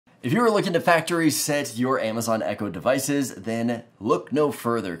If you are looking to factory reset your Amazon Echo devices, then look no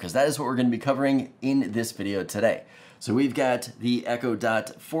further, because that is what we're going to be covering in this video today. So we've got the Echo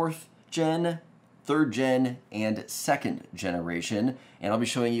Dot 4th gen, 3rd gen, and 2nd generation, and I'll be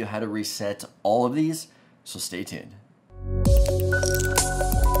showing you how to reset all of these, so stay tuned.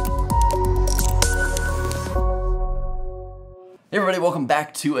 Hey everybody, welcome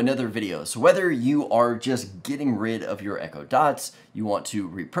back to another video. So whether you are just getting rid of your Echo Dots, you want to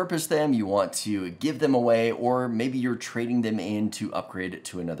repurpose them, you want to give them away, or maybe you're trading them in to upgrade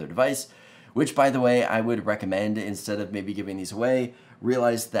to another device, which by the way, I would recommend instead of maybe giving these away,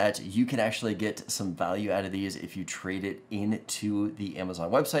 realize that you can actually get some value out of these if you trade it into the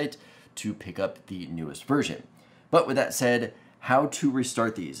Amazon website to pick up the newest version. But with that said, how to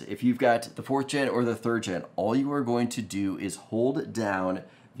restart these. If you've got the 4th gen or the 3rd gen, all you are going to do is hold down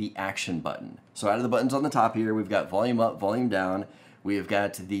the action button. So out of the buttons on the top here, we've got volume up, volume down, we've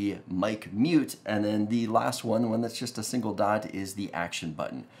got the mic mute, and then the last one, the one that's just a single dot, is the action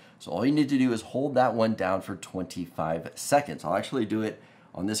button. So all you need to do is hold that one down for 25 seconds. I'll actually do it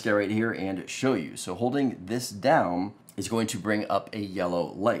on this guy right here and show you. So holding this down is going to bring up a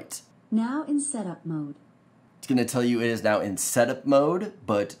yellow light. Now in setup mode. It's going to tell you it is now in setup mode,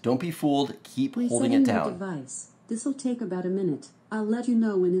 but don't be fooled. Keep holding it down. Device. This will take about a minute. I'll let you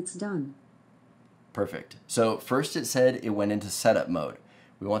know when it's done. Perfect. So first it said it went into setup mode.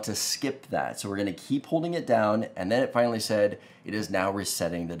 We want to skip that. So we're going to keep holding it down, and then it finally said it is now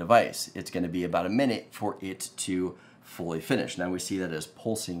resetting the device. It's going to be about a minute for it to fully finish. Now we see that it is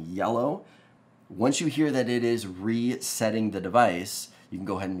pulsing yellow. Once you hear that it is resetting the device, you can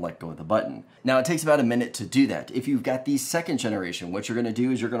go ahead and let go of the button. Now it takes about a minute to do that. If you've got the 2nd generation, what you're gonna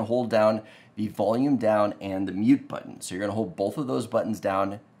do is you're gonna hold down the volume down and the mute button. So you're gonna hold both of those buttons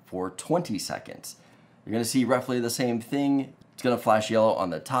down for 20 seconds. You're gonna see roughly the same thing. It's gonna flash yellow on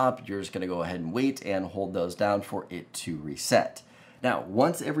the top. You're just gonna go ahead and wait and hold those down for it to reset. Now,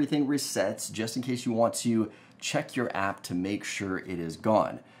 once everything resets, just in case you want to check your app to make sure it is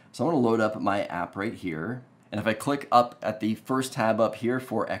gone. So I'm gonna load up my app right here. And if I click up at the first tab up here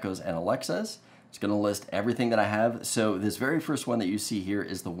for Echoes and Alexas, it's gonna list everything that I have. So this very first one that you see here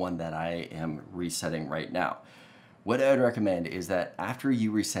is the one that I am resetting right now. What I would recommend is that after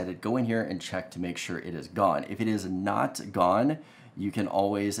you reset it, go in here and check to make sure it is gone. If it is not gone, you can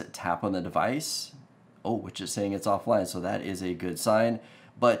always tap on the device, which is saying it's offline, so that is a good sign.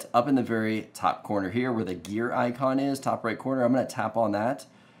 But up in the very top corner here where the gear icon is, top right corner, I'm gonna tap on that.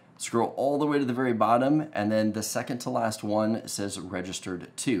 Scroll all the way to the very bottom, and then the second to last one says registered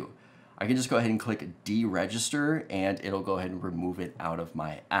to. I can just go ahead and click deregister, and it'll go ahead and remove it out of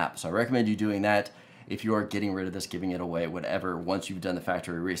my app. So I recommend you doing that if you are getting rid of this, giving it away, whatever, once you've done the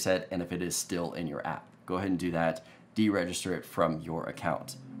factory reset, and if it is still in your app. Go ahead and do that, deregister it from your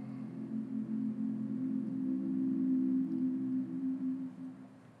account.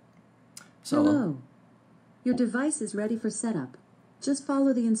 So, hello. Your device is ready for setup. Just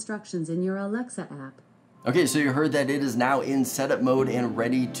follow the instructions in your Alexa app. Okay, so you heard that it is now in setup mode and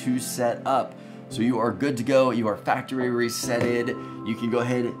ready to set up. So you are good to go. You are factory resetted. You can go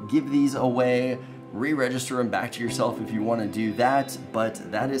ahead, give these away, re-register them back to yourself if you want to do that. But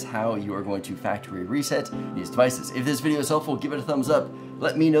that is how you are going to factory reset these devices. If this video is helpful, give it a thumbs up.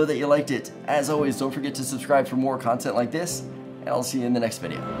 Let me know that you liked it. As always, don't forget to subscribe for more content like this, and I'll see you in the next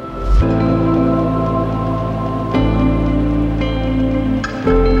video.